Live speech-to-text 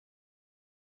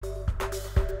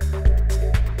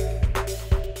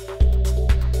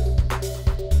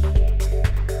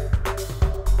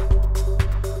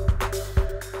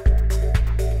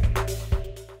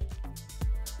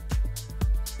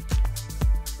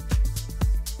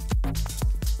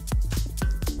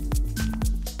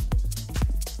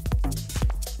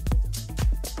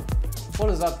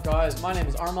What is up, guys? My name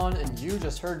is Arman and you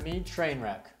just heard me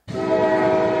Trainwreck.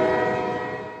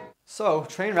 So,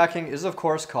 train wrecking is of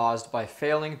course caused by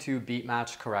failing to beat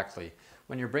match correctly.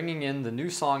 When you're bringing in the new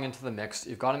song into the mix,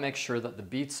 you've got to make sure that the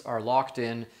beats are locked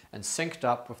in and synced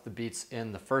up with the beats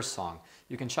in the first song.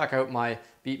 You can check out my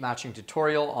beat matching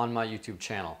tutorial on my YouTube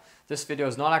channel. This video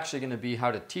is not actually going to be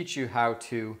how to teach you how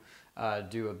to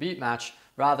do a beat match.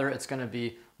 Rather, it's going to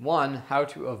be 1, how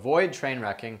to avoid train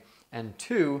wrecking, and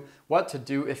 2, what to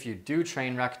do if you do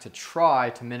train wreck to try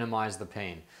to minimize the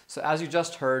pain. So as you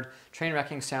just heard, train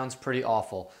wrecking sounds pretty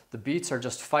awful. The beats are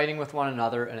just fighting with one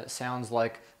another and it sounds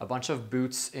like a bunch of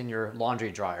boots in your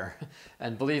laundry dryer.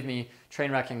 And believe me,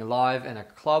 train wrecking live in a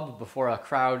club before a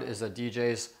crowd is a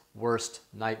DJ's worst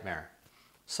nightmare.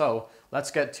 So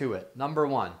let's get to it. Number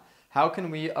 1, how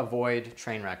can we avoid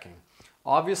train wrecking?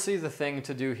 Obviously the thing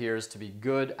to do here is to be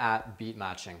good at beat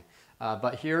matching.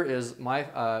 But here is my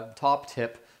top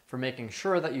tip for making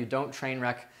sure that you don't train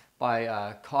wreck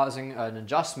by causing an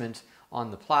adjustment on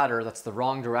the platter that's the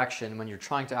wrong direction when you're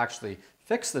trying to actually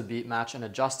fix the beat match and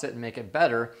adjust it and make it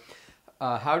better.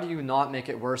 How do you not make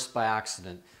it worse by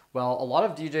accident? Well, a lot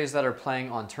of DJs that are playing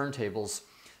on turntables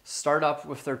start up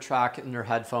with their track in their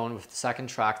headphone with the second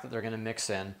track that they're going to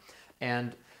mix in,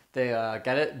 and they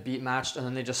get it beat matched and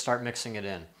then they just start mixing it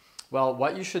in. Well,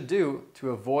 what you should do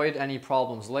to avoid any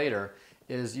problems later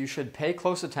is you should pay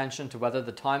close attention to whether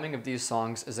the timing of these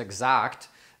songs is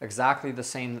exactly the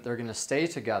same, that they're going to stay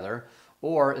together,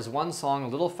 or is one song a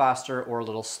little faster or a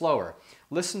little slower.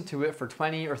 Listen to it for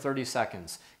 20 or 30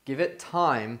 seconds. Give it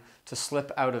time to slip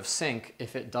out of sync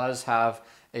if it does have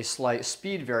a slight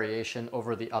speed variation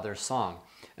over the other song.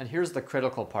 And here's the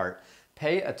critical part.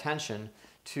 Pay attention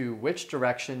to which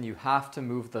direction you have to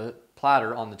move the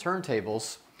platter on the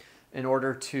turntables in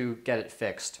order to get it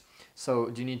fixed. So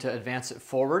do you need to advance it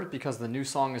forward because the new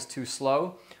song is too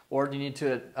slow, or do you need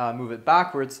to move it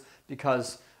backwards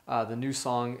because the new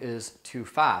song is too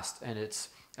fast and it's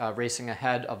racing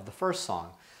ahead of the first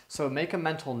song? So make a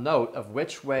mental note of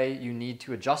which way you need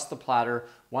to adjust the platter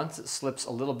once it slips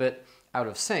a little bit out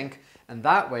of sync, and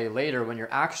that way later when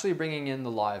you're actually bringing in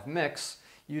the live mix,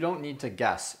 you don't need to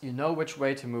guess. You know which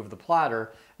way to move the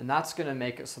platter, and that's going to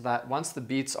make it so that once the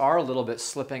beats are a little bit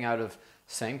slipping out of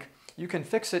sync, you can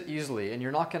fix it easily, and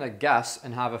you're not going to guess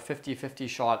and have a 50-50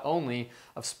 shot only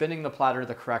of spinning the platter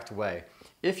the correct way.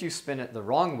 If you spin it the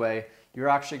wrong way, you're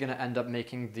actually going to end up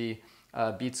making the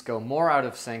beats go more out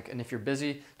of sync, and if you're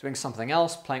busy doing something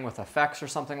else, playing with effects or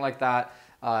something like that,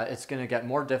 it's going to get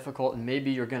more difficult, and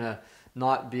maybe you're going to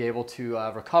not be able to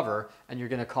recover, and you're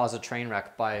going to cause a train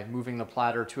wreck by moving the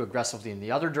platter too aggressively in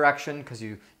the other direction because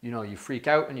you freak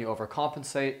out and you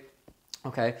overcompensate.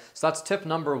 Okay, so that's tip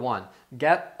number 1.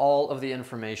 Get all of the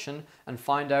information and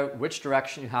find out which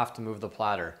direction you have to move the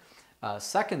platter.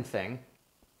 Second thing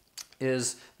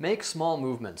is make small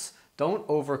movements. Don't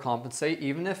overcompensate.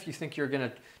 Even if you think you're going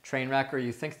to train wreck or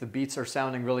you think the beats are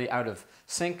sounding really out of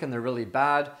sync and they're really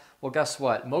bad, well, guess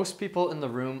what? Most people in the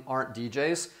room aren't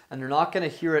DJs and they're not going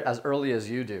to hear it as early as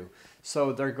you do.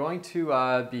 So they're going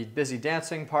to be busy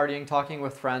dancing, partying, talking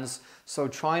with friends. So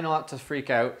try not to freak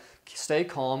out. Stay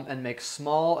calm and make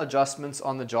small adjustments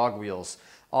on the jog wheels.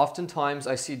 Oftentimes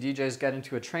I see DJs get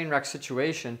into a train wreck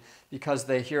situation because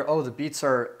they hear, oh, the beats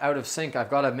are out of sync, I've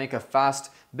got to make a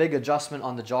fast, big adjustment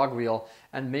on the jog wheel,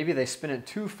 and maybe they spin it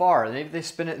too far. Maybe they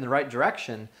spin it in the right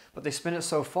direction, but they spin it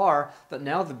so far that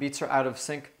now the beats are out of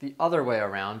sync the other way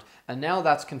around, and now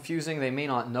that's confusing. They may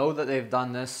not know that they've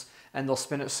done this, and they'll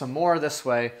spin it some more this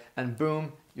way, and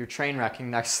boom, you're train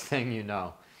wrecking next thing you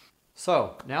know.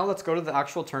 So now let's go to the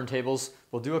actual turntables.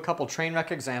 We'll do a couple train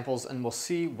wreck examples and we'll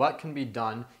see what can be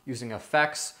done using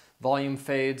effects, volume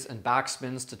fades, and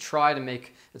backspins to try to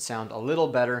make it sound a little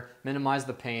better, minimize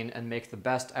the pain, and make the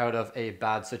best out of a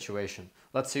bad situation.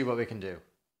 Let's see what we can do.